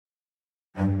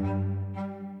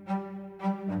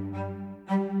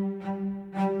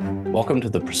Welcome to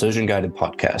the Precision Guided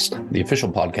Podcast, the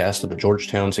official podcast of the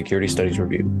Georgetown Security Studies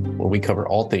Review, where we cover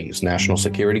all things national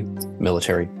security,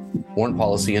 military, foreign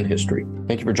policy, and history.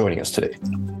 Thank you for joining us today.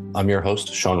 I'm your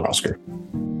host, Shawn Rostker.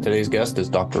 Today's guest is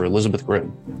Dr. Elizabeth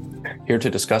Grimm, here to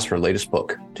discuss her latest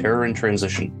book, Terror in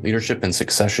Transition, Leadership and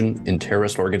Succession in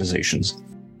Terrorist Organizations.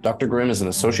 Dr. Grimm is an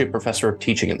associate professor of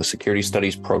teaching in the Security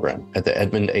Studies program at the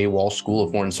Edmund A. Wall School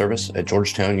of Foreign Service at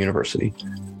Georgetown University.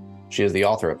 She is the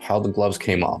author of How the Gloves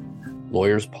Came Off,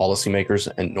 Lawyers,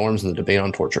 Policymakers, and Norms in the Debate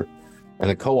on Torture, and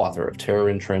the co-author of Terror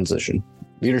in Transition,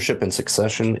 Leadership and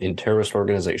Succession in Terrorist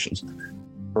Organizations.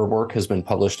 Her work has been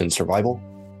published in Survival,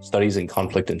 Studies in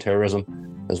Conflict and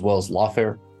Terrorism, as well as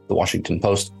Lawfare, The Washington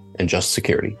Post, and Just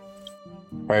Security.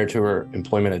 Prior to her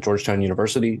employment at Georgetown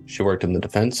University, she worked in the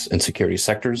defense and security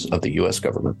sectors of the U.S.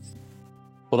 government.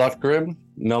 Well, Dr. Grimm,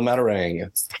 Mel Madarang,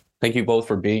 thank you both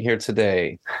for being here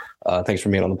today. Thanks for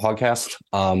being on the podcast.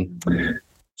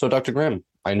 So, Dr. Grimm,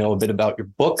 I know a bit about your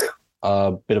book,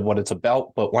 a bit of what it's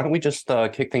about, but why don't we just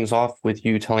kick things off with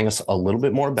you telling us a little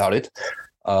bit more about it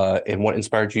and what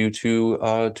inspired you to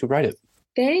write it?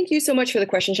 Thank you so much for the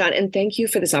question, Shawn, and thank you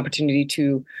for this opportunity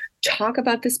to talk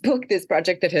about this book, this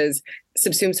project that has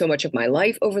subsumed so much of my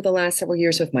life over the last several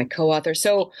years with my co-author.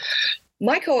 So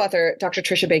my co-author, Dr.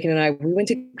 Tricia Bacon, and I, we went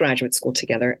to graduate school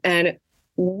together, and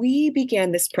we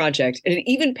began this project, and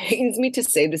it even pains me to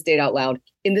say this date out loud,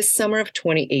 in the summer of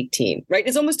 2018, right?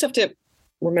 It's almost tough to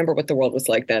remember what the world was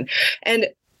like then. And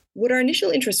what our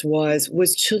initial interest was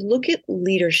to look at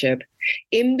leadership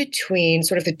in between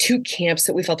sort of the two camps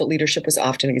that we felt that leadership was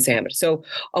often examined. So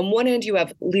on one end, you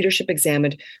have leadership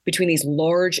examined between these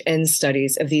large end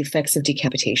studies of the effects of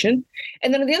decapitation.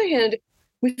 And then on the other hand,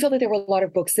 we felt that there were a lot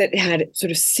of books that had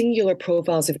sort of singular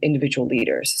profiles of individual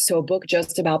leaders. So a book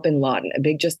just about bin Laden,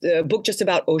 a book just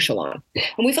about Öcalan.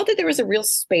 And we felt that there was a real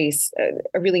space,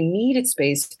 a really needed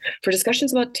space for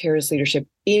discussions about terrorist leadership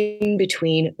in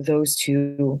between those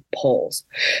two poles.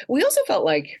 We also felt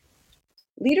like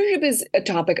leadership is a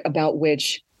topic about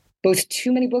which both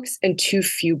too many books and too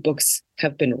few books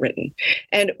have been written.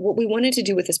 And what we wanted to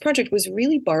do with this project was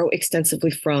really borrow extensively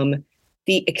from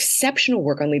the exceptional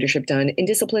work on leadership done in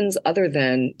disciplines other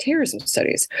than terrorism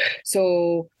studies.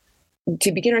 So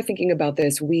to begin our thinking about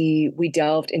this, we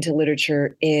delved into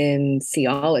literature in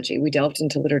theology. We delved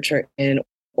into literature in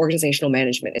organizational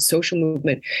management and social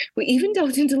movement. We even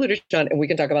delved into literature, and we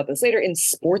can talk about this later, in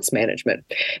sports management.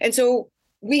 And so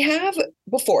we have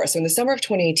before us, in the summer of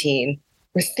 2018,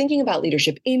 we're thinking about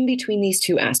leadership in between these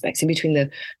two aspects, in between the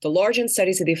large end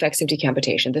studies of the effects of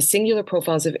decapitation, the singular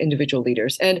profiles of individual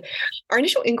leaders. And our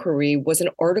initial inquiry was an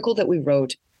article that we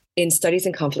wrote in Studies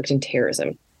in Conflict and Terrorism.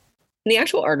 And the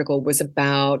actual article was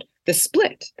about the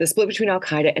split between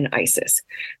Al-Qaeda and ISIS.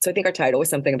 So I think our title was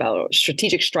something about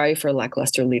strategic strife or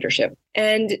lackluster leadership.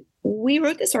 And we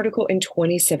wrote this article in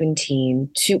 2017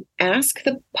 to ask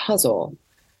the puzzle,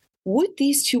 would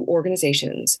these two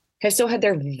organizations have still had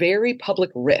their very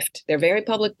public rift, their very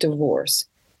public divorce,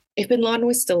 if bin Laden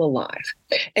was still alive?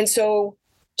 And so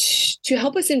to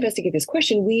help us investigate this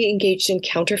question, we engaged in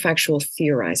counterfactual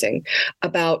theorizing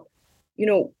about,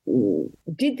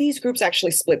 did these groups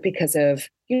actually split because of,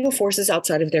 forces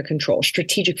outside of their control,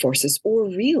 strategic forces, or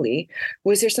really,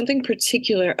 was there something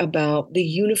particular about the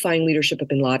unifying leadership of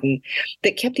bin Laden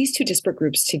that kept these two disparate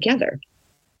groups together?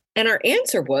 And our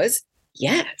answer was,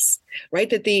 yes, right?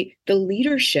 That the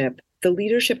leadership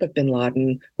of bin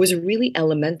Laden was really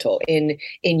elemental in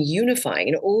unifying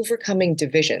and overcoming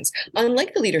divisions.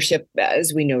 Unlike the leadership,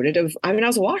 as we noted, of Ayman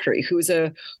al-Zawahiri, who is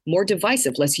a more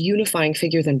divisive, less unifying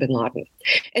figure than bin Laden.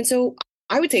 And so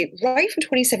I would say right from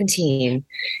 2017,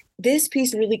 this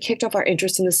piece really kicked off our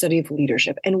interest in the study of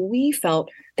leadership, and we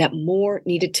felt that more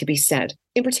needed to be said.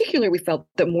 In particular, we felt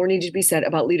that more needed to be said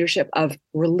about leadership of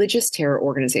religious terror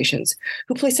organizations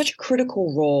who play such a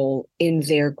critical role in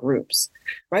their groups,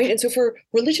 right? And so for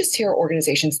religious terror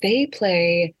organizations, they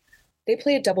play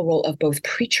a double role of both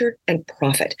preacher and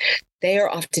prophet. They are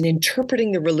often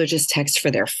interpreting the religious text for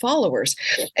their followers.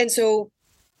 And so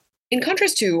in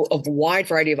contrast to a wide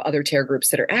variety of other terror groups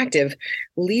that are active,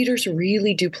 leaders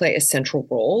really do play a central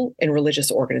role in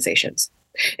religious organizations.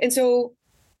 And so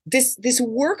this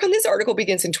work on this article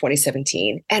begins in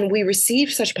 2017, and we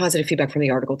received such positive feedback from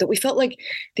the article that we felt like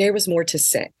there was more to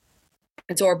say.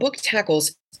 And so our book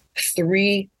tackles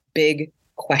three big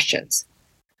questions.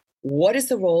 What is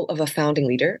the role of a founding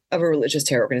leader of a religious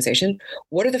terror organization?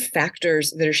 What are the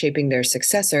factors that are shaping their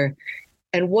successor?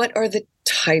 And what are the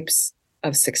types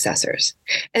of successors?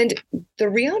 And the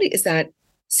reality is that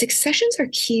successions are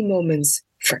key moments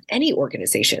for any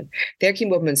organization. They're key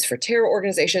moments for terror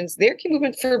organizations. They're key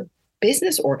moments for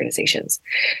business organizations.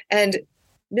 And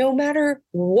no matter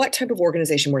what type of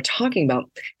organization we're talking about,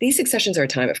 these successions are a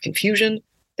time of confusion,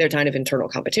 they're a time of internal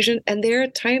competition, and they're a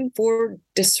time for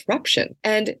disruption.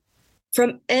 And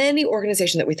from any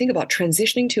organization that we think about,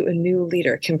 transitioning to a new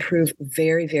leader can prove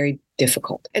very, very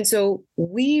difficult. And so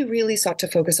we really sought to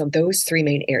focus on those three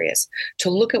main areas, to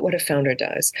look at what a founder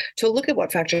does, to look at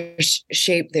what factors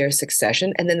shape their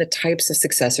succession, and then the types of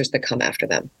successors that come after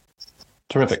them.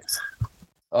 Terrific.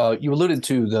 You alluded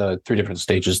to the three different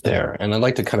stages there, and I'd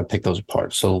like to kind of pick those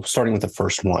apart. So starting with the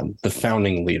first one, the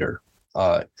founding leader,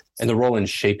 and the role in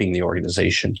shaping the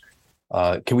organization.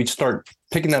 Can we start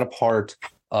picking that apart?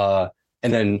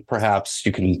 And then perhaps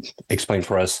you can explain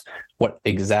for us what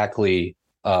exactly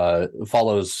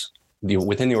follows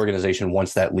within the organization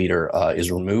once that leader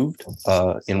is removed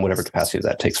in whatever capacity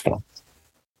that takes form.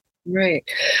 Right.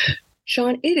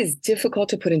 Shawn, it is difficult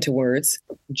to put into words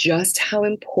just how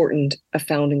important a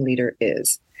founding leader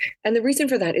is. And the reason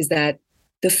for that is that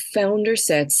the founder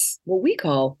sets what we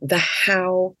call the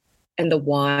how and the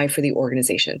why for the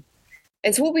organization.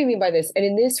 And so what we mean by this, and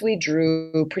in this we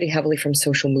drew pretty heavily from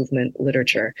social movement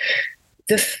literature,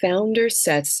 the founder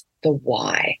sets the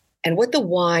why. And what the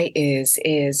why is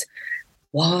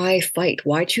why fight?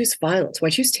 Why choose violence? Why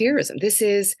choose terrorism? This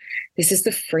is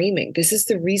the framing. This is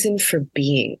the reason for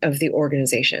being of the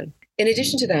organization. In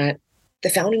addition to that, the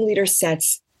founding leader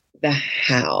sets the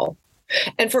how.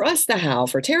 And for us, the how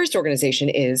for a terrorist organization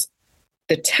is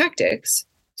the tactics,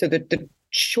 so the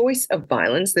choice of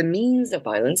violence, the means of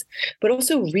violence, but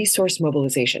also resource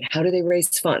mobilization. How do they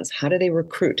raise funds? How do they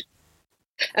recruit?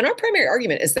 And our primary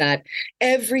argument is that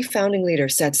every founding leader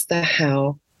sets the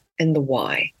how and the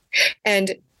why.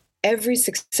 And every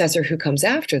successor who comes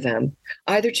after them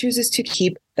either chooses to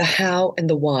keep the how and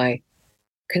the why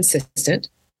consistent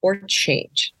or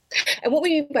change. And what we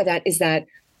mean by that is that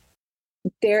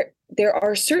there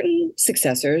are certain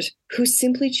successors who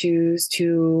simply choose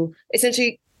to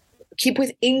essentially keep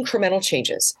with incremental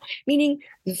changes, meaning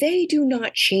they do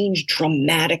not change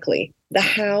dramatically the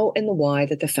how and the why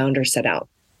that the founder set out.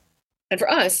 And for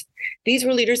us, these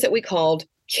were leaders that we called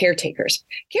caretakers.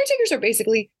 Caretakers are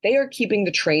basically, they are keeping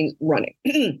the train running.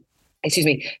 Excuse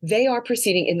me. They are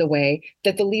proceeding in the way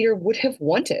that the leader would have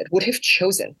wanted, would have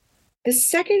chosen. The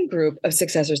second group of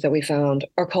successors that we found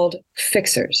are called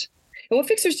fixers. And what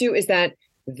fixers do is that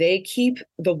they keep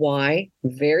the why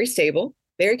very stable,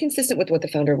 very consistent with what the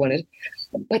founder wanted,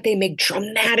 but they make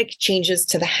dramatic changes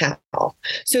to the how.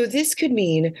 So this could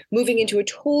mean moving into a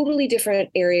totally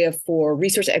different area for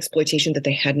resource exploitation that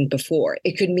they hadn't before.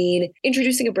 It could mean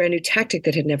introducing a brand new tactic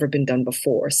that had never been done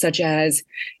before, such as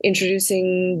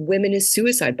introducing women as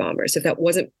suicide bombers, if that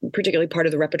wasn't particularly part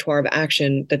of the repertoire of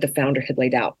action that the founder had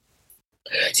laid out.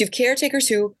 So you have caretakers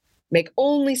who make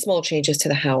only small changes to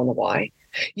the how and the why.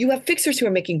 You have fixers who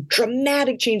are making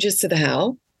dramatic changes to the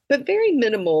how, but very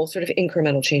minimal sort of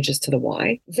incremental changes to the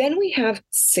why. Then we have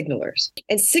signalers.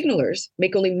 And signalers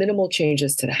make only minimal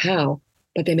changes to the how,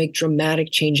 but they make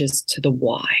dramatic changes to the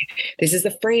why. This is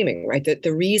the framing, right?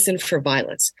 The reason for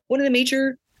violence. One of the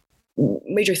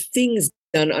major things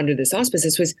done under this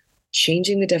auspices was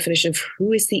changing the definition of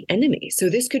who is the enemy. So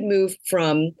this could move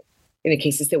from, in the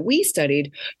cases that we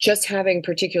studied, just having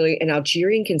particularly an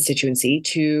Algerian constituency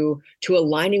to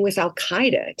aligning with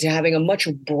Al-Qaeda, to having a much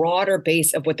broader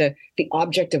base of what the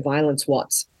object of violence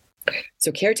was.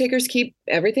 So caretakers keep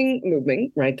everything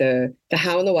moving, right? The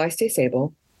how and the why stay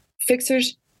stable.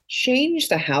 Fixers change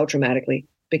the how dramatically,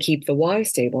 but keep the why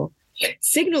stable.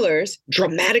 Signalers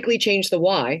dramatically change the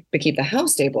why, but keep the how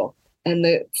stable. And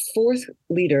the fourth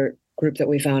leader group that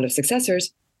we found of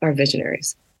successors are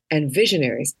visionaries. And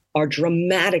visionaries are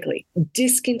dramatically,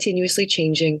 discontinuously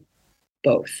changing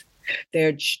both.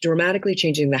 They're dramatically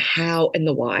changing the how and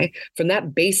the why from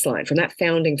that baseline, from that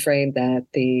founding frame that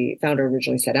the founder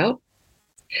originally set out.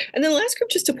 And then the last group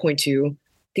just to point to,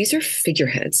 these are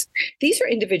figureheads. These are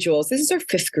individuals. This is our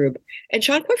fifth group. And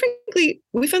Shawn, quite frankly,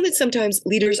 we found that sometimes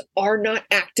leaders are not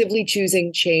actively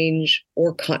choosing change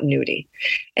or continuity.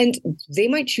 And they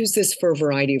might choose this for a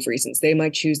variety of reasons. They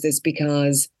might choose this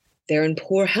because they're in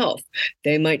poor health.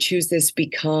 They might choose this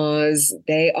because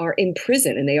they are in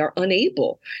prison and they are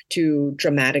unable to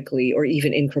dramatically or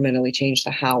even incrementally change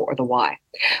the how or the why.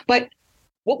 But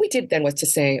what we did then was to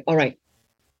say, all right,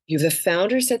 the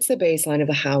founder sets the baseline of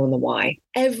the how and the why.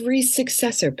 Every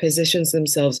successor positions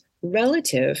themselves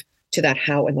relative to that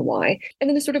how and the why. And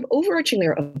then the sort of overarching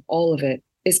layer of all of it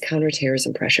is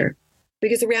counterterrorism pressure.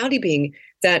 Because the reality being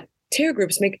that terror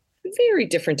groups make very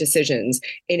different decisions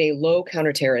in a low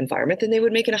counterterror environment than they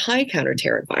would make in a high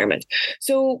counterterror environment.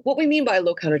 So what we mean by a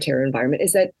low counterterror environment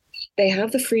is that they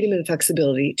have the freedom and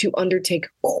flexibility to undertake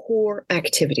core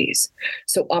activities.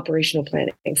 So operational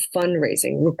planning,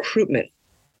 fundraising, recruitment,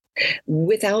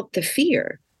 without the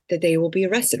fear that they will be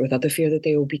arrested, without the fear that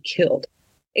they will be killed.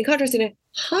 In contrast, in a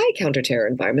high counterterror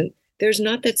environment, there's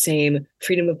not that same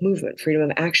freedom of movement, freedom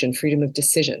of action, freedom of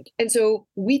decision. And so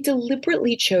we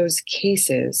deliberately chose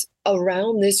cases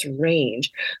around this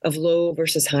range of low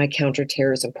versus high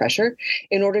counterterrorism pressure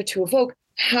in order to evoke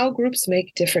how groups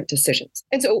make different decisions.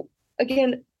 And so,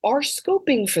 again, our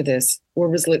scoping for this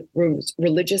was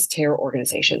religious terror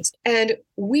organizations. And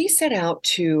we set out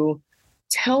to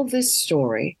tell this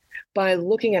story by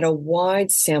looking at a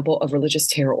wide sample of religious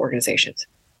terror organizations.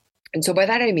 And so by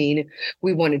that, I mean,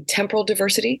 we wanted temporal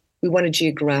diversity, we wanted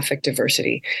geographic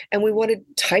diversity, and we wanted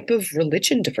type of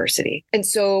religion diversity. And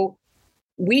so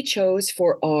we chose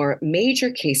for our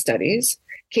major case studies,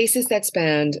 cases that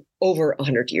spanned over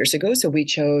 100 years ago. So we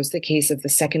chose the case of the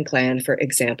Second Klan, for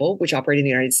example, which operated in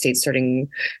the United States starting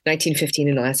 1915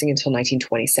 and lasting until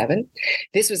 1927.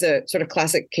 This was a sort of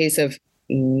classic case of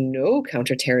no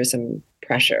counterterrorism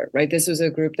pressure, right? This was a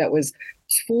group that was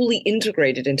fully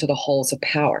integrated into the halls of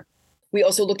power. We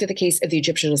also looked at the case of the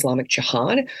Egyptian Islamic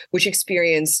Jihad, which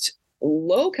experienced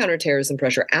low counterterrorism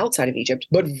pressure outside of Egypt,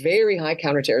 but very high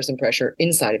counterterrorism pressure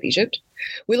inside of Egypt.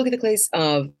 We look at the case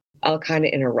of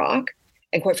Al-Qaeda in Iraq,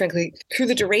 and quite frankly, through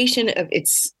the duration of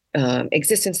its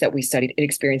existence that we studied, it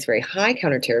experienced very high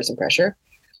counterterrorism pressure.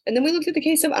 And then we looked at the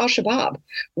case of Al-Shabaab,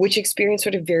 which experienced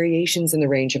sort of variations in the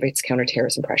range of its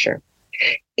counterterrorism pressure.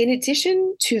 In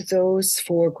addition to those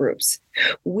four groups,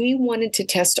 we wanted to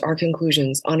test our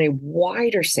conclusions on a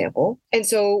wider sample. And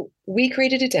so we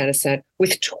created a data set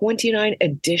with 29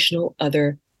 additional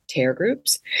other terror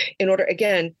groups in order,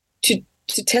 again, to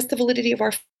test the validity of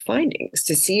our findings,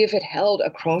 to see if it held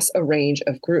across a range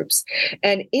of groups.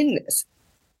 And in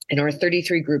our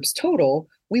 33 groups total,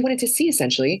 we wanted to see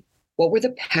essentially what were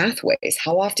the pathways?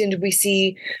 How often did we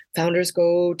see founders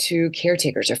go to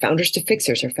caretakers or founders to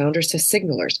fixers or founders to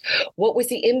signalers? What was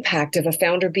the impact of a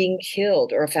founder being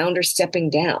killed or a founder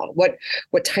stepping down? What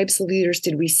types of leaders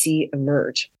did we see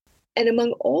emerge? And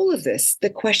among all of this, the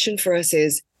question for us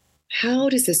is, how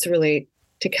does this relate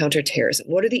to counterterrorism?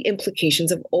 What are the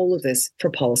implications of all of this for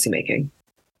policymaking?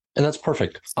 And that's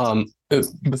perfect.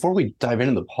 Before we dive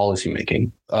into the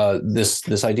policymaking,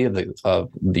 this idea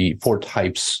of the four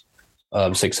types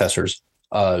of successors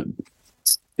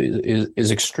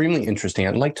is extremely interesting.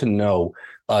 I'd like to know,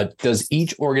 does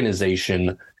each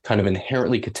organization kind of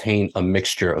inherently contain a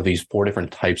mixture of these four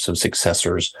different types of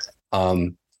successors?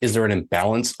 Is there an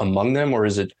imbalance among them, or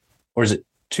is it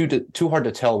too hard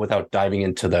to tell without diving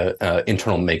into the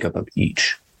internal makeup of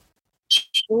each?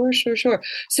 Sure.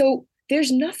 So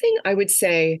there's nothing, I would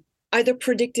say, either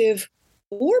predictive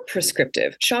or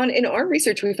prescriptive. Shawn, in our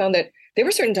research, we found that there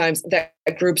were certain times that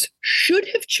groups should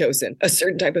have chosen a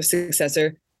certain type of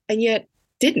successor and yet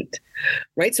didn't,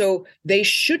 right? So they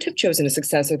should have chosen a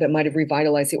successor that might have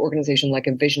revitalized the organization like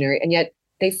a visionary, and yet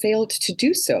they failed to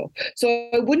do so. So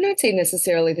I would not say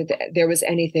necessarily that there was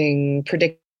anything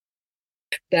predictive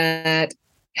that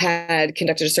had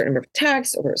conducted a certain number of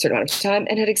attacks over a certain amount of time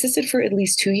and had existed for at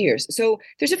least 2 years. So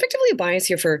there's effectively a bias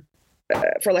here for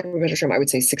lack of a better term, I would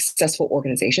say successful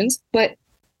organizations. But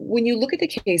when you look at the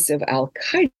case of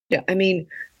Al-Qaeda, I mean,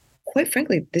 quite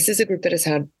frankly, this is a group that has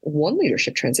had one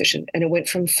leadership transition, and it went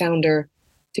from founder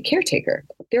to caretaker.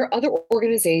 There are other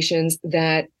organizations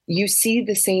that you see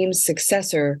the same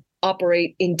successor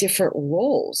operate in different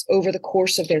roles over the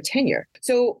course of their tenure.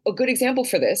 So a good example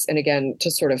for this, and again,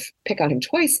 to sort of pick on him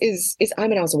twice, is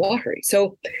Ayman al-Zawahiri.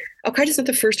 So Al-Qaeda is not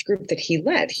the first group that he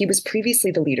led. He was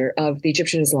previously the leader of the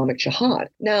Egyptian Islamic Jihad.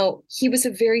 Now, he was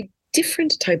a very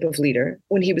different type of leader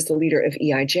when he was the leader of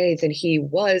EIJ than he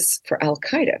was for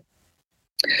Al-Qaeda.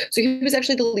 So he was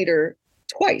actually the leader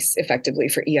twice, effectively,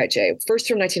 for EIJ, first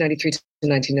from 1993 to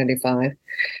 1995,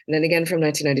 and then again from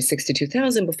 1996 to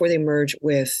 2000 before they merged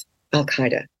with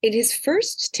Al-Qaeda. In his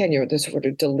first tenure, the sort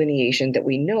of delineation that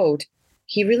we note,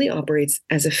 he really operates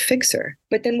as a fixer.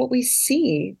 But then what we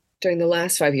see during the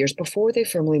last 5 years before they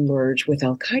formally merge with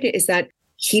Al-Qaeda is that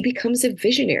he becomes a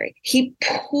visionary. He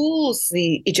pulls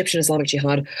the Egyptian Islamic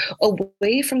Jihad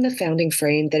away from the founding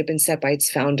frame that had been set by its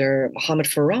founder, Mohammed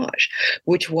Faraj,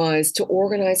 which was to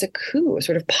organize a coup, a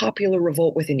sort of popular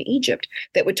revolt within Egypt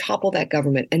that would topple that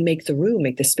government and make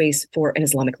the space for an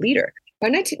Islamic leader. By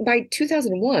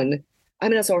 2001,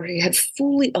 Ayman al-Zawahiri had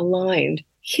fully aligned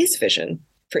his vision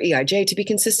for EIJ to be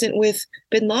consistent with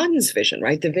bin Laden's vision,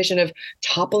 right? The vision of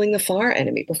toppling the far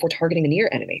enemy before targeting the near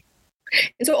enemy.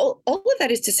 And so all of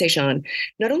that is to say, Shawn,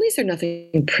 not only is there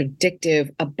nothing predictive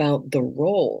about the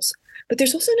roles, but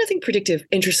there's also nothing predictive,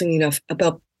 interestingly enough,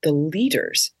 about the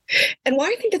leaders. And why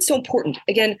I think that's so important,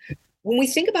 again, when we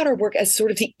think about our work as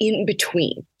sort of the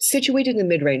in-between, situated in the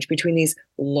mid-range between these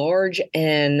large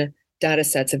N data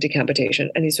sets of decapitation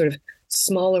and these sort of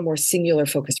smaller, more singular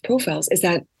focused profiles, is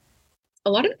that a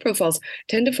lot of the profiles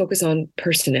tend to focus on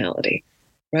personality,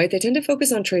 right? They tend to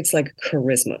focus on traits like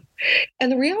charisma.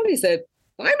 And the reality is that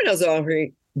Ayman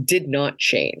al-Zawahiri did not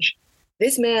change.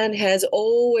 This man has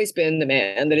always been the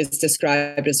man that is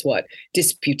described as what?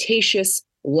 Disputatious,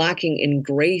 lacking in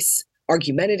grace,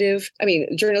 argumentative. I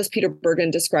mean, journalist Peter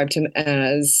Bergen described him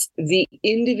as the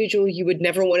individual you would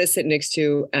never want to sit next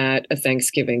to at a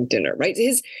Thanksgiving dinner, right?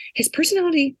 His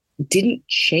personality didn't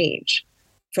change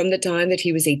from the time that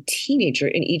he was a teenager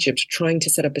in Egypt trying to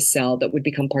set up a cell that would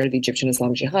become part of the Egyptian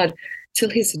Islamic Jihad till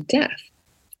his death.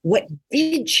 What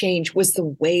did change was the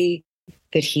way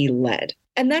that he led.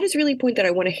 And that is really a point that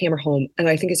I want to hammer home, and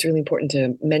I think it's really important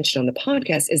to mention on the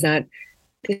podcast, is that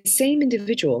the same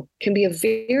individual can be a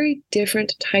very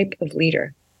different type of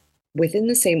leader within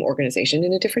the same organization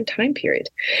in a different time period.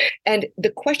 And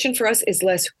the question for us is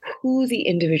less who the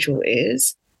individual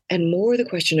is and more the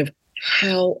question of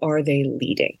how are they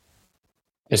leading?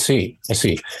 I see.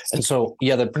 And so,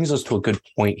 yeah, that brings us to a good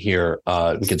point here.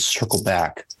 We can circle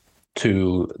back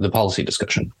to the policy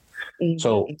discussion. Mm-hmm.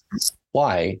 So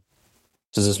why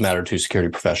does this matter to security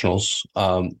professionals?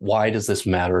 Why does this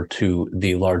matter to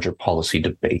the larger policy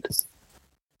debate?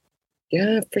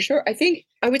 Yeah, for sure. I think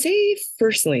I would say,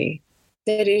 firstly,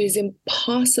 that it is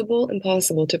impossible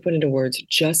to put into words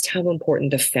just how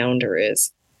important the founder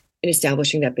is in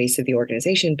establishing that base of the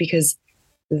organization, because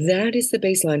that is the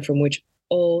baseline from which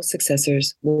all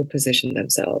successors will position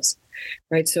themselves,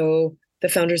 right? So the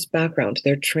founder's background,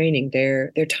 their training,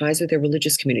 their ties with their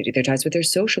religious community, their ties with their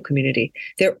social community,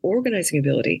 their organizing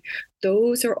ability,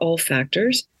 those are all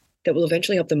factors that will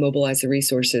eventually help them mobilize the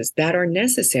resources that are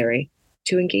necessary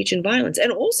to engage in violence,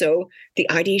 and also the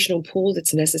ideational pool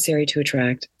that's necessary to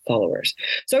attract followers.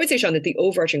 So I would say, Shawn, that the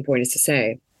overarching point is to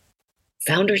say,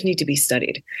 founders need to be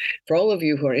studied. For all of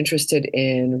you who are interested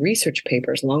in research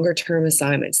papers, longer term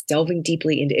assignments, delving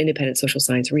deeply into independent social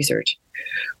science research,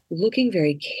 looking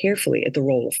very carefully at the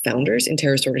role of founders in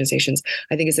terrorist organizations,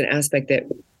 I think is an aspect that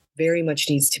very much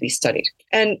needs to be studied.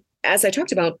 And as I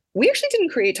talked about, we actually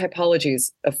didn't create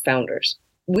typologies of founders.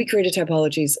 We created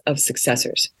typologies of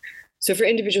successors. So for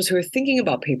individuals who are thinking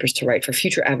about papers to write for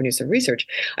future avenues of research,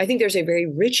 I think there's a very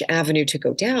rich avenue to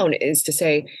go down, is to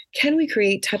say, can we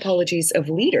create typologies of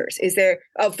leaders?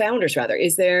 Of founders rather?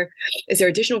 Is there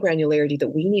additional granularity that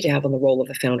we need to have on the role of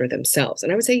the founder themselves?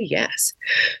 And I would say yes.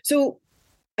 So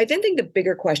I then think the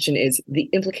bigger question is the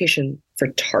implication for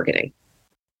targeting.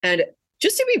 And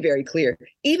just to be very clear,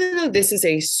 even though this is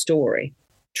a story,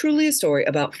 truly a story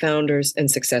about founders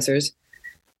and successors,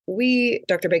 we,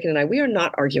 Dr. Bacon and I, we are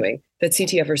not arguing that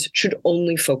CTFers should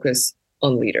only focus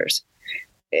on leaders.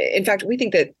 In fact, we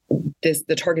think that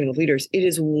the targeting of leaders, it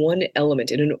is one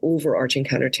element in an overarching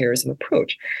counterterrorism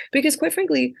approach. Because quite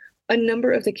frankly, a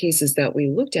number of the cases that we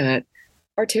looked at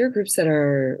are terror groups that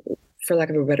are, for lack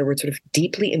of a better word, sort of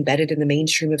deeply embedded in the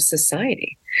mainstream of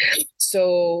society.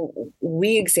 So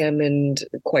we examined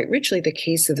quite richly the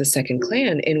case of the Second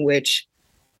Klan, in which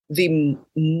the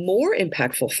more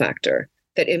impactful factor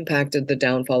that impacted the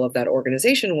downfall of that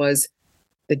organization was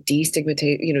the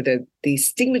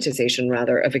stigmatization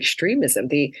rather of extremism,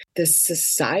 the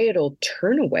societal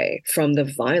turn away from the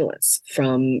violence,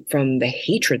 from the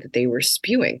hatred that they were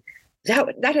spewing.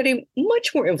 That had a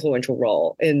much more influential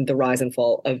role in the rise and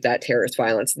fall of that terrorist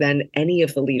violence than any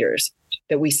of the leaders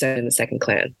that we said in the Second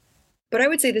Klan. But I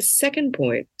would say the second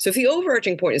point, so if the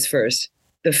overarching point is first,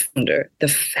 the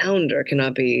founder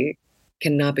cannot be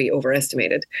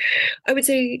overestimated. I would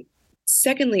say,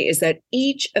 secondly, is that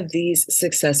each of these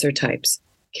successor types,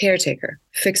 caretaker,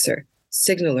 fixer,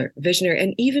 signaler, visionary,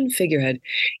 and even figurehead,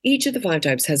 each of the 5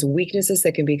 types has weaknesses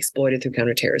that can be exploited through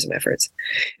counterterrorism efforts.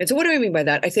 And so what do I mean by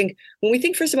that? I think when we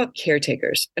think first about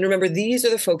caretakers, and remember, these are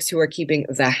the folks who are keeping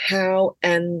the how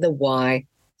and the why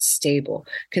stable,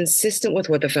 consistent with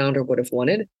what the founder would have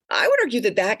wanted, I would argue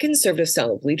that conservative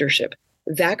style of leadership,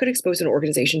 that could expose an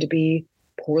organization to be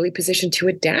poorly positioned to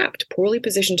adapt, poorly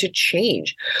positioned to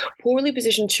change, poorly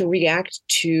positioned to react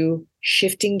to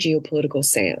shifting geopolitical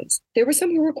sands. There were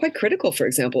some who were quite critical, for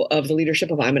example, of the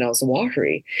leadership of Ayman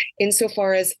al-Zawahiri,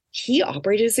 insofar as he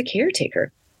operated as a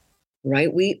caretaker,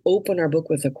 right? We open our book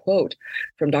with a quote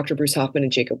from Dr. Bruce Hoffman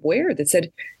and Jacob Ware that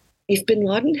said, if bin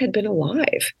Laden had been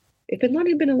alive,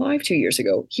 2 years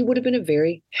ago, he would have been a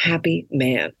very happy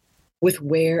man with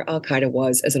where al-Qaeda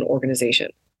was as an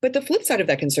organization. But the flip side of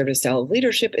that conservative style of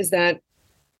leadership is that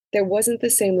there wasn't the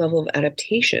same level of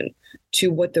adaptation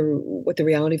to what the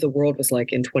reality of the world was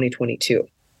like in 2022.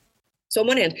 So on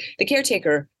one hand, the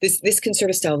caretaker, this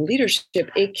concerted style of leadership,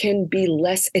 it can be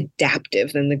less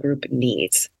adaptive than the group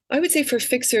needs. I would say for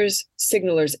fixers,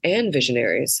 signalers, and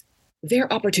visionaries, there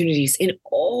are opportunities in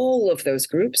all of those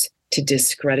groups to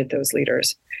discredit those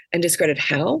leaders. And discredit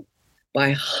how?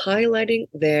 By highlighting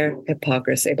their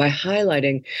hypocrisy, by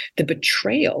highlighting the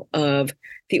betrayal of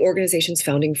the organization's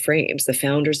founding frames, the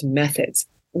founders' methods.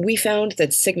 We found that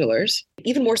signalers,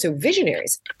 even more so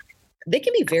visionaries, they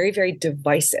can be very, very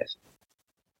divisive.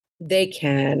 They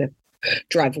can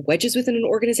drive wedges within an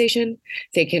organization.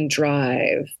 They can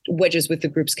drive wedges with the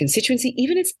group's constituency,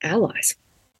 even its allies.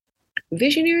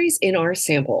 Visionaries in our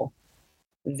sample,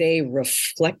 they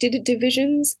reflected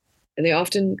divisions and they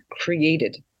often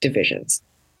created divisions.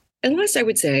 And last, I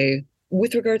would say,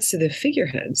 with regards to the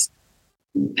figureheads,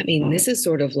 I mean, this is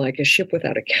sort of like a ship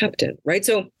without a captain, right?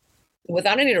 So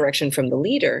without any direction from the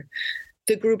leader,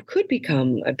 the group could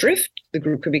become adrift. The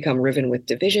group could become riven with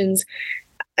divisions.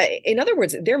 In other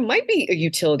words, there might be a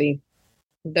utility,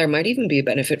 there might even be a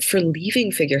benefit for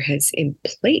leaving figureheads in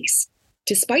place,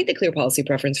 despite the clear policy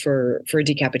preference for a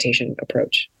decapitation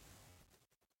approach.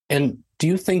 And do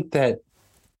you think that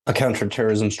a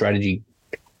counterterrorism strategy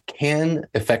can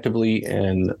effectively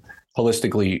and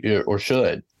holistically, or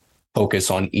should, focus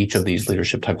on each of these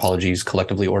leadership typologies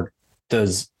collectively, or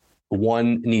does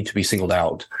one need to be singled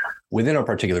out within a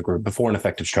particular group before an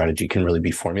effective strategy can really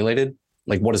be formulated?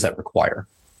 Like, what does that require?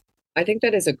 I think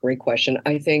that is a great question.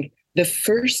 I think the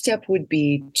first step would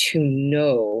be to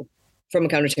know, from a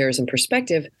counterterrorism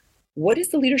perspective, what is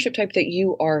the leadership type that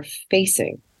you are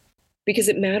facing? Because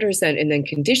it matters then, and then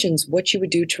conditions what you would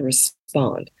do to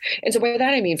respond. And so by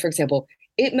that, I mean, for example,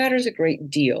 it matters a great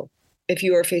deal if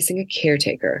you are facing a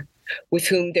caretaker with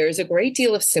whom there is a great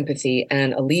deal of sympathy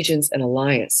and allegiance and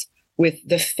alliance with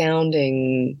the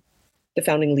founding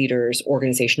leaders'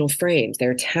 organizational frames,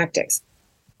 their tactics.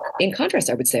 In contrast,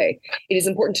 I would say it is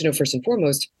important to know first and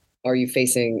foremost, are you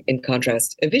facing, in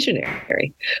contrast, a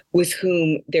visionary with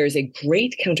whom there is a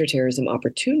great counterterrorism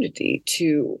opportunity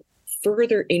to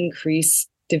further increase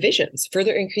divisions,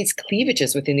 further increase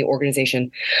cleavages within the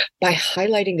organization by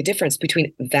highlighting the difference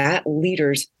between that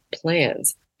leader's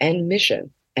plans and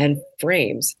mission and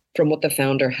frames from what the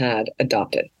founder had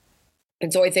adopted.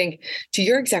 And so I think, to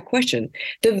your exact question,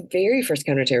 the very first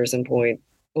counterterrorism point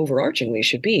overarchingly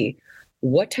should be,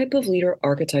 what type of leader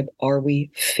archetype are we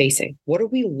facing? What are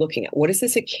we looking at? What is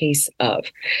this a case of?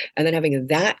 And then having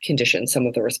that condition some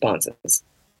of the responses.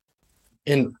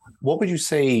 And what would you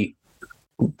say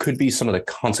could be some of the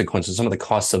consequences, some of the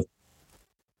costs of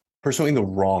pursuing the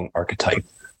wrong archetype,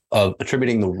 of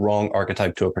attributing the wrong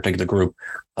archetype to a particular group,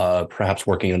 perhaps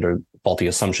working under faulty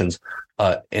assumptions,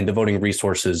 and devoting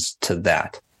resources to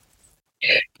that?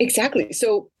 Exactly.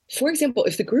 So, for example,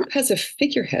 if the group has a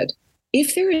figurehead,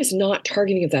 if there is not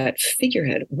targeting of that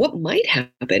figurehead, what might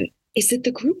happen is that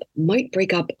the group might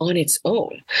break up on its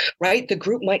own, right? The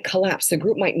group might collapse. The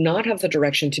group might not have the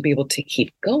direction to be able to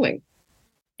keep going.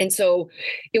 And so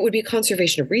it would be a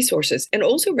conservation of resources and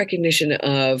also recognition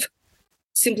of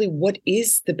simply what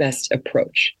is the best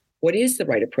approach? What is the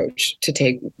right approach to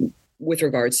take with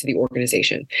regards to the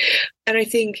organization? And I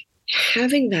think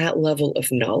having that level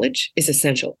of knowledge is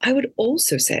essential. I would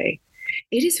also say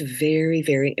it is very,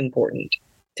 very important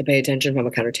to pay attention from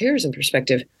a counterterrorism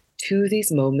perspective to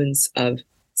these moments of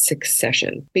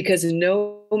succession, because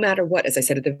no matter what, as I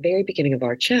said at the very beginning of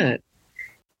our chat,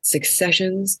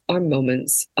 successions are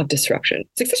moments of disruption.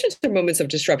 Successions are moments of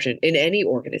disruption in any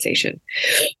organization.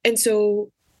 And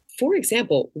so, for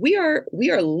example, we are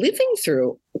living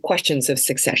through questions of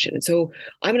succession. And so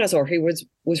Ayman al-Zawahiri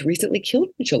was recently killed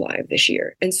in July of this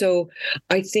year. And so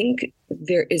I think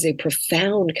there is a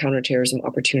profound counterterrorism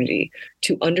opportunity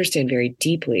to understand very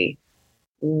deeply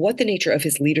what the nature of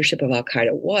his leadership of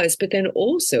al-Qaeda was, but then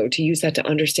also to use that to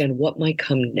understand what might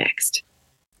come next.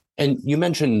 And you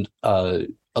mentioned,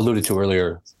 alluded to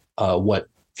earlier, what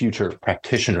future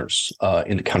practitioners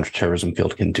in the counterterrorism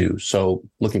field can do. So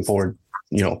looking forward,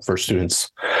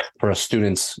 for us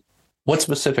students, what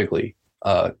specifically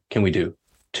can we do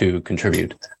to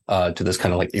contribute to this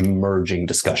kind of like emerging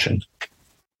discussion?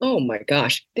 Oh my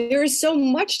gosh, there is so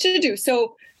much to do.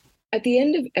 So at the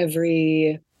end of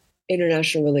every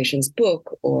international relations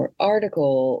book or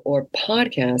article or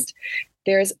podcast,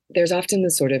 there's often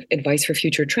this sort of advice for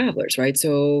future travelers, right?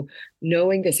 So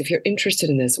knowing this, if you're interested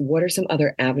in this, what are some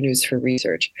other avenues for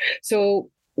research? So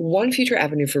one future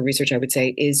avenue for research, I would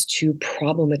say, is to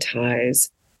problematize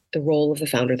the role of the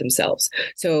founder themselves.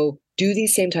 So do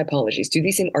these same typologies, do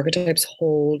these same archetypes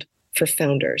hold for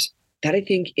founders? That I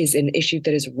think is an issue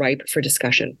that is ripe for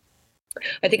discussion.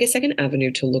 I think a second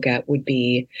avenue to look at would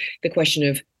be the question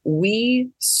of, we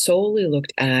solely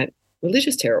looked at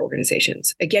religious terror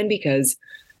organizations, again, because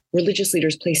religious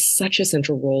leaders play such a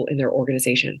central role in their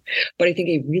organization. But I think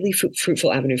a really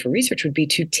fruitful avenue for research would be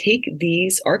to take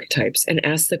these archetypes and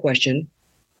ask the question,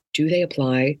 do they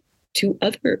apply to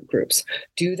other groups?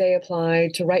 Do they apply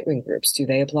to right-wing groups? Do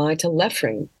they apply to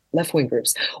left-wing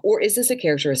groups? Or is this a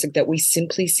characteristic that we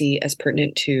simply see as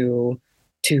pertinent to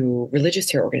religious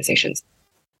terror organizations?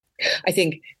 I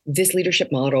think this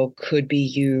leadership model could be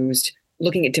used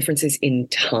looking at differences in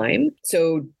time.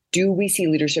 So do we see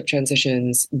leadership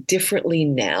transitions differently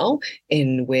now,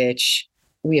 in which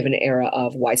we have an era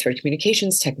of widespread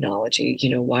communications technology,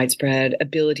 widespread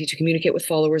ability to communicate with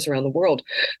followers around the world,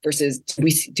 versus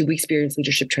do we experience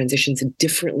leadership transitions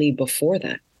differently before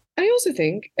that? I also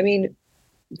think,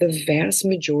 the vast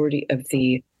majority of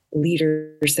the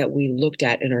leaders that we looked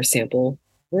at in our sample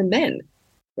were men,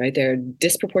 right? There are a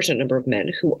disproportionate number of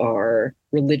men who are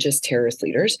religious terrorist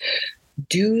leaders.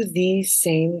 Do these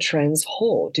same trends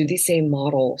hold? Do these same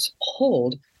models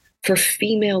hold for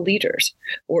female leaders?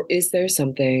 Or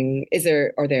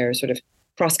are there sort of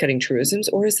cross-cutting truisms,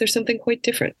 or is there something quite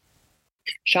different?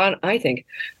 Shawn, I think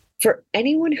for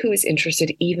anyone who is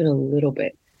interested even a little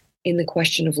bit in the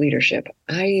question of leadership,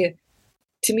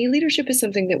 to me, leadership is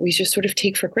something that we just sort of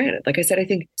take for granted. Like I said, I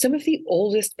think some of the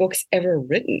oldest books ever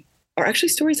written are actually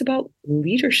stories about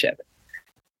leadership.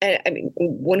 And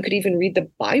one could even read the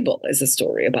Bible as a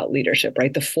story about leadership,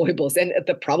 right? The foibles and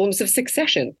the problems of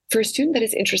succession. For a student that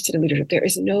is interested in leadership, there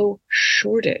is no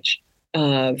shortage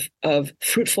of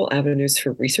fruitful avenues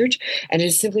for research. And it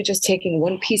is simply just taking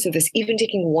one piece of this, even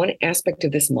taking one aspect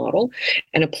of this model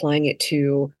and applying it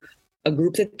to a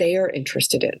group that they are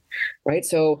interested in, right?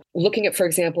 So looking at, for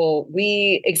example,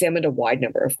 we examined a wide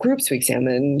number of groups. We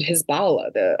examined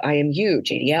Hezbollah, the IMU,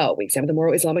 JDL. We examined the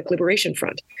Moral Islamic Liberation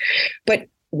Front. But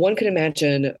one could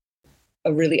imagine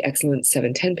a really excellent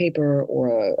 710 paper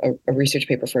or a research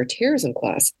paper for a terrorism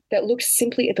class that looked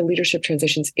simply at the leadership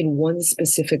transitions in one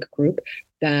specific group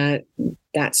that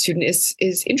student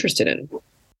is interested in.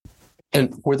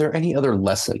 And were there any other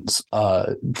lessons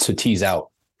to tease out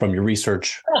from your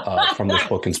research, from this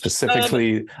book, and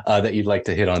specifically that you'd like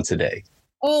to hit on today?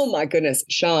 Oh my goodness,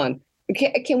 Shawn.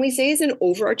 Can we say as an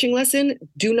overarching lesson,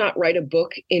 do not write a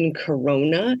book in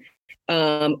Corona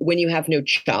when you have no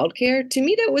childcare? To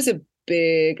me, that was a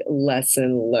big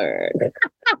lesson learned.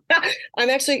 I'm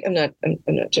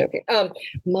not joking.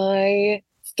 My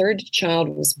third child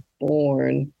was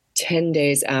born 10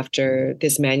 days after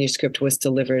this manuscript was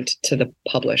delivered to the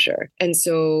publisher. And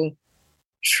so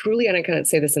truly, and I cannot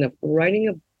say this enough, writing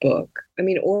a book,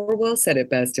 Orwell said it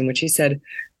best, in which he said,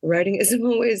 writing isn't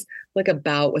always like a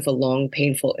bout with a long,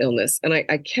 painful illness. And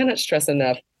I cannot stress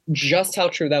enough just how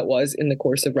true that was in the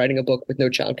course of writing a book with no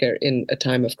childcare in a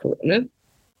time of Corona.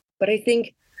 But I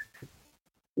think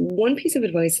one piece of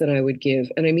advice that I would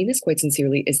give, and I mean this quite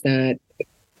sincerely, is that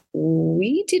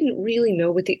we didn't really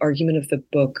know what the argument of the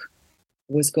book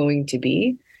was going to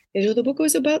be until the book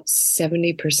was about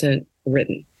 70%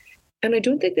 written. And I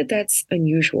don't think that that's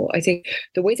unusual. I think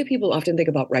the way that people often think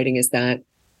about writing is that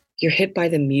you're hit by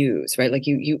the muse, right? Like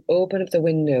you open up the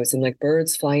windows and like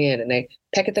birds fly in and they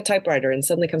peck at the typewriter and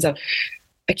suddenly comes out.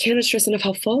 I cannot stress enough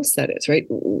how false that is, right?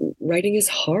 Writing is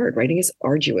hard. Writing is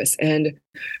arduous. And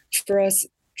for us,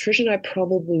 Tricia and I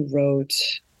probably wrote,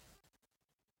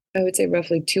 I would say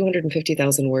roughly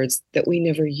 250,000 words that we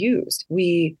never used.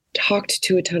 We talked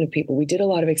to a ton of people. We did a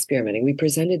lot of experimenting. We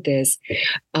presented this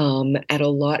at a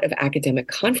lot of academic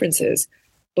conferences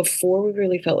before we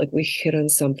really felt like we hit on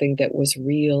something that was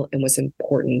real and was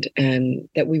important and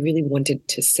that we really wanted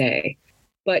to say.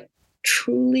 But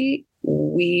truly,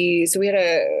 we had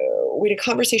a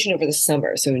conversation over the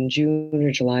summer, so in June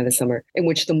or July this summer, in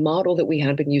which the model that we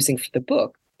had been using for the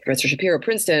book, Professor Shapiro of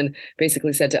Princeton,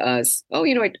 basically said to us,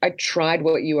 I tried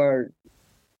what you are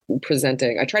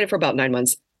presenting. I tried it for about 9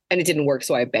 months and it didn't work,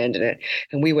 so I abandoned it.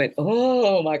 And we went,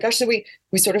 oh my gosh. So we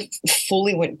sort of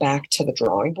fully went back to the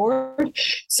drawing board.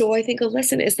 So I think a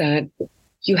lesson is that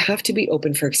you have to be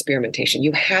open for experimentation.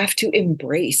 You have to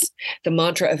embrace the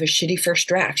mantra of a shitty first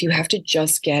draft. You have to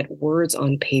just get words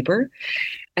on paper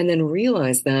and then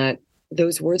realize that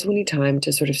those words will need time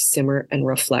to sort of simmer and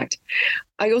reflect.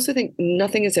 I also think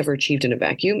nothing is ever achieved in a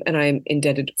vacuum, and I'm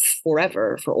indebted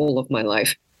forever for all of my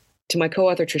life to my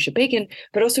co-author, Tricia Bacon,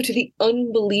 but also to the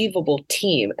unbelievable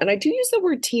team, and I do use the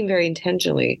word team very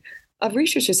intentionally, of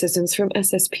research assistants from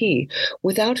SSP,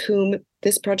 without whom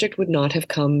this project would not have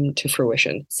come to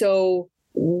fruition. So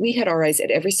we had RIs at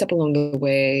every step along the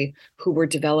way who were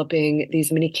developing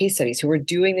these mini case studies, who were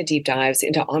doing the deep dives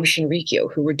into Aum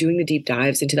Shinrikyo, who were doing the deep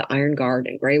dives into the Iron Guard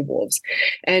and Grey Wolves.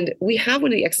 And we have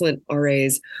one of the excellent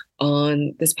RAs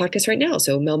on this podcast right now.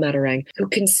 So Mel Madarang, who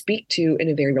can speak to, in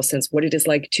a very real sense, what it is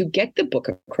like to get the book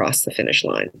across the finish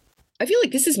line. I feel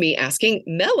like this is me asking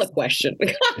Mel a question.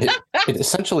 It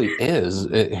essentially is.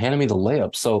 It handed me the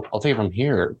layup. So I'll take it from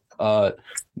here.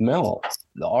 Mel,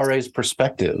 the RA's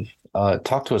perspective.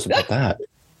 Talk to us about that.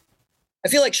 I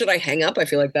feel like, should I hang up? I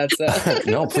feel like that's...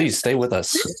 No, please stay with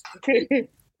us.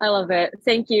 I love it.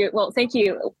 Thank you. Well, thank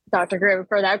you, Dr. Grimm,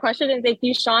 for that question. And thank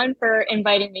you, Shawn, for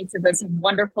inviting me to this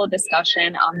wonderful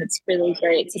discussion. It's really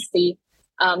great to see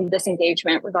this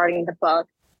engagement regarding the book.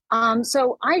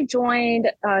 So I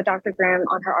joined Dr. Grimm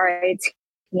on her RA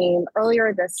team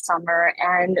earlier this summer,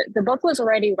 and the book was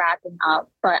already wrapping up,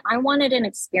 but I wanted an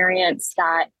experience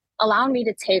that allowed me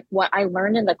to take what I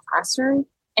learned in the classroom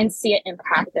and see it in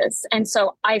practice. And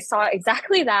so I saw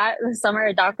exactly that this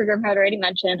summer. Dr. Grimm had already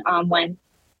mentioned when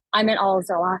Ayman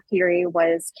al-Zawahiri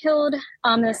was killed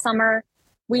this summer.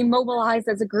 We mobilized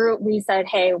as a group. We said,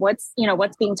 hey, what's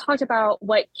being talked about?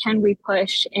 What can we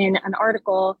push in an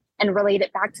article and relate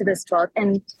it back to this book?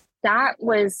 And that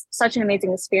was such an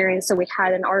amazing experience. So we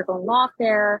had an article in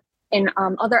Lawfare, in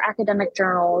other academic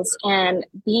journals, and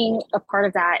being a part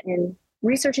of that and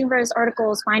researching various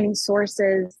articles, finding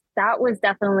sources, that was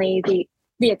definitely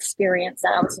the experience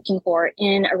that I was looking for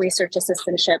in a research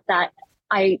assistantship that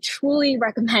I truly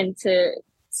recommend to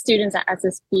students at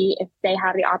SSP if they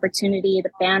have the opportunity,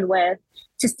 the bandwidth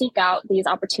to seek out these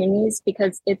opportunities,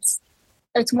 because it's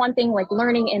one thing like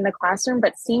learning in the classroom,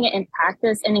 but seeing it in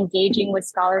practice and engaging with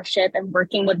scholarship and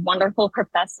working with wonderful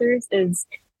professors is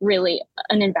really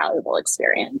an invaluable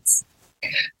experience.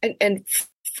 And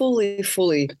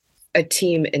fully a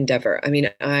team endeavor. I mean,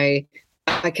 I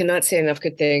cannot say enough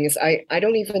good things. I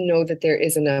don't even know that there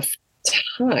is enough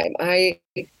time.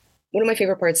 One of my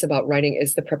favorite parts about writing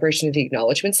is the preparation of the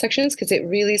acknowledgement sections, because it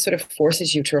really sort of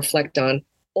forces you to reflect on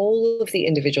all of the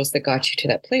individuals that got you to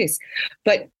that place.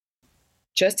 But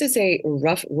just as a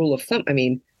rough rule of thumb, I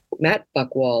mean, Matt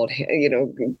Buchwald,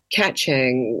 Kat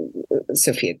Chang,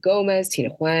 Sophia Gomez, Tina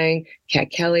Huang,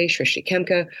 Kat Kelly, Shrishti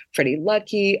Kemka, Freddie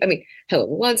Lutke, Helen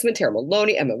Lunsman, Tara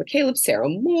Maloney, Emma McCaleb, Sarah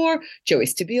Moore, Joey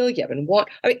Stabile, Yevon Watt.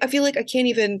 I feel like I can't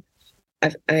even,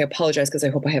 I apologize because I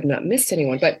hope I have not missed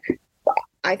anyone, but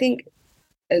I think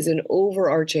as an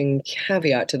overarching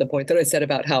caveat to the point that I said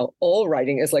about how all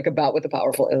writing is like about with a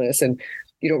powerful illness and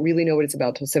you don't really know what it's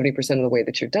about till 70% of the way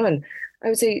that you're done, I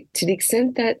would say to the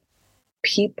extent that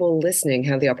people listening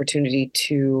have the opportunity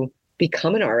to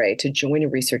become an RA, to join a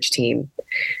research team,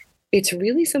 it's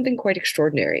really something quite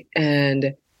extraordinary.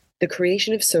 And the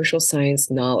creation of social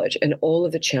science knowledge and all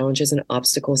of the challenges and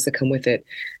obstacles that come with it,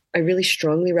 I really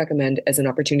strongly recommend as an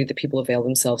opportunity that people avail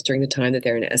themselves during the time that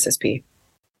they're in SSP.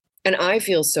 And I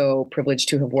feel so privileged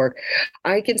to have worked.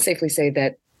 I can safely say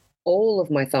that all of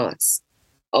my thoughts,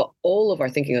 all of our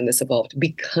thinking on this evolved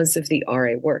because of the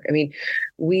RA work. I mean,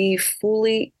 we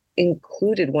fully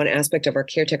included one aspect of our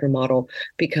caretaker model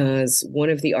because one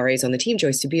of the RAs on the team,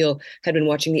 Joyce Stabile, had been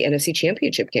watching the NFC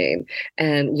Championship game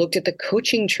and looked at the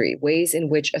coaching tree, ways in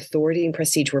which authority and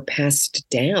prestige were passed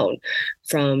down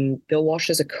from Bill Walsh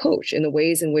as a coach, and the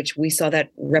ways in which we saw that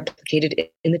replicated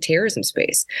in the terrorism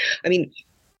space. I mean,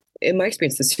 in my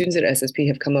experience, the students at SSP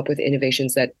have come up with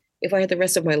innovations that if I had the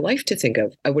rest of my life to think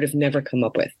of, I would have never come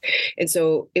up with. And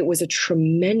so it was a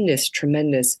tremendous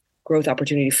growth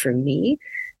opportunity for me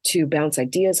to bounce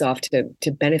ideas off,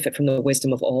 to benefit from the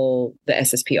wisdom of all the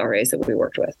SSP RAs that we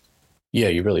worked with. Yeah,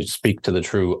 you really speak to the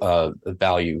true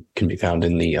value can be found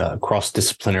in the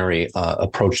cross-disciplinary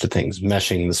approach to things,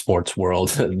 meshing the sports world,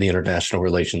 the international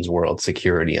relations world,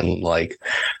 security, and like.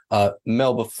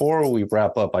 Mel, before we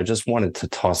wrap up, I just wanted to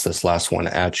toss this last one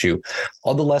at you.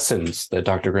 All the lessons that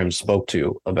Dr. Grimm spoke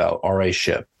to about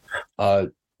RA-ship,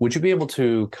 would you be able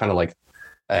to kind of like,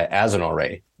 as an RA,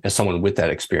 as someone with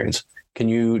that experience, do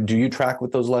you track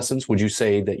with those lessons? Would you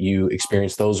say that you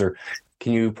experienced those, or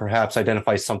can you perhaps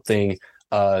identify something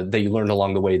that you learned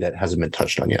along the way that hasn't been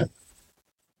touched on yet?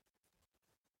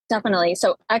 Definitely.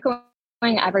 So echoing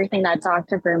everything that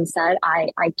Dr. Grimm said, I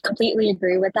completely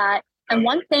agree with that. And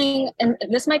one thing, and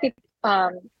this might be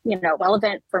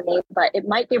relevant for me, but it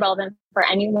might be relevant for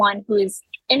anyone who is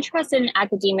interested in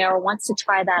academia or wants to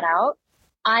try that out.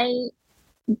 I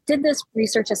did this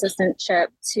research assistantship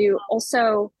to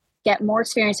also get more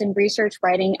experience in research,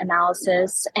 writing,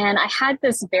 analysis. And I had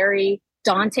this very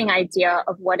daunting idea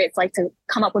of what it's like to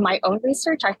come up with my own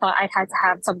research. I thought I'd had to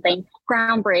have something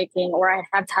groundbreaking, or I'd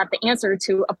have to have the answer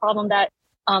to a problem that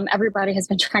everybody has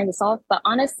been trying to solve. But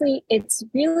honestly, it's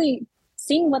really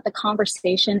seeing what the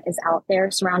conversation is out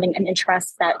there surrounding an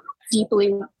interest that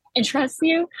deeply interests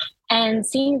you, and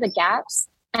seeing the gaps,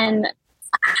 and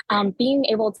being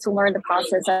able to learn the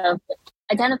process of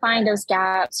identifying those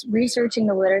gaps, researching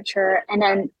the literature, and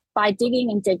then by digging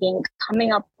and digging,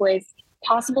 coming up with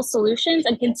possible solutions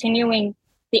and continuing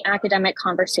the academic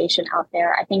conversation out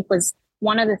there, I think was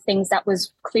one of the things that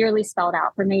was clearly spelled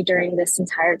out for me during this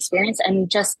entire experience, and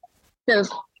just the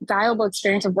valuable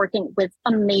experience of working with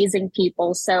amazing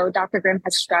people. So Dr. Grimm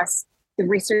has stressed the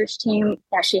research team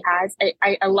that she has.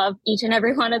 I love each and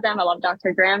every one of them. I love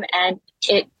Dr. Grimm, and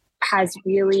it has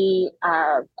really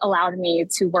allowed me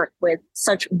to work with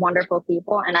such wonderful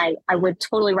people. And I would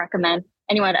totally recommend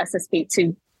anyone at SSP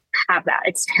to have that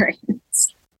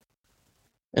experience.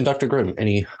 And Dr. Grimm,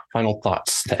 any final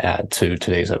thoughts to add to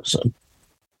today's episode?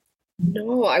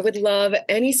 No, I would love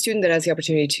any student that has the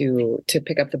opportunity to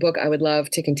pick up the book. I would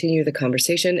love to continue the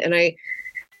conversation. And I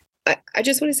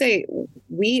just want to say,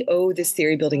 we owe this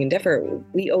theory building endeavor.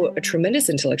 We owe a tremendous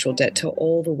intellectual debt to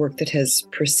all the work that has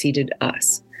preceded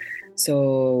us.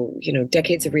 So,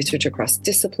 decades of research across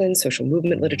disciplines, social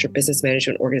movement, literature, business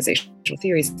management, organizational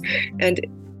theories. And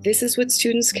this is what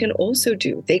students can also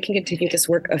do. They can continue this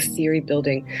work of theory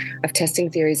building, of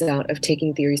testing theories out, of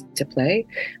taking theories to play.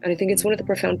 And I think it's one of the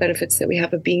profound benefits that we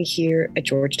have of being here at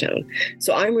Georgetown.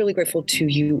 So I'm really grateful to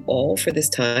you all for this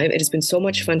time. It has been so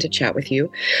much fun to chat with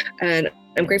you. And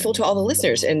I'm grateful to all the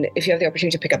listeners. And if you have the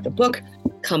opportunity to pick up the book,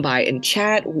 come by and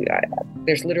chat.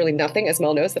 There's literally nothing, as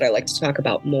Mel knows, that I like to talk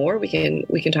about more. We can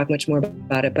talk much more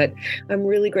about it. But I'm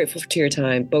really grateful to your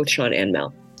time, both Shawn and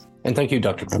Mel. And thank you,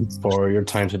 Dr. Grimm, for your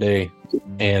time today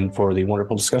and for the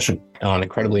wonderful discussion on an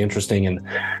incredibly interesting and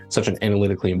such an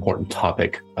analytically important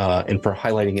topic, and for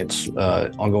highlighting its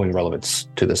ongoing relevance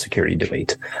to the security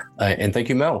debate. And thank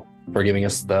you, Mel, for giving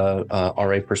us the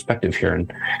RA perspective here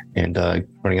and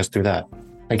running us through that.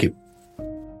 Thank you.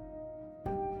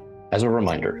 As a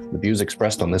reminder, the views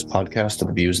expressed on this podcast are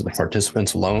the views of the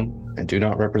participants alone and do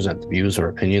not represent the views or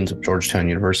opinions of Georgetown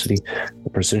University, the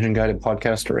Precision Guided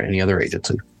Podcast, or any other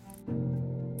agency.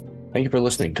 Thank you for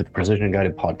listening to the Precision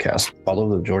Guided Podcast.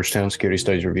 Follow the Georgetown Security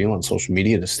Studies Review on social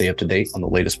media to stay up to date on the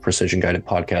latest Precision Guided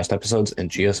Podcast episodes and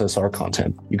GSSR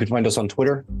content. You can find us on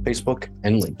Twitter, Facebook,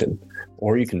 and LinkedIn,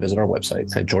 or you can visit our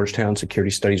website at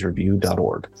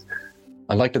georgetownsecuritystudiesreview.org.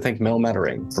 I'd like to thank Mel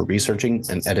Madarang for researching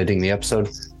and editing the episode,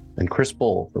 and Chris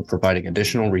Bull for providing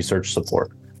additional research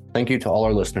support. Thank you to all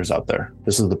our listeners out there.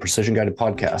 This is the Precision Guided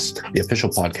Podcast, the official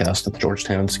podcast of the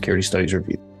Georgetown Security Studies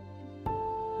Review.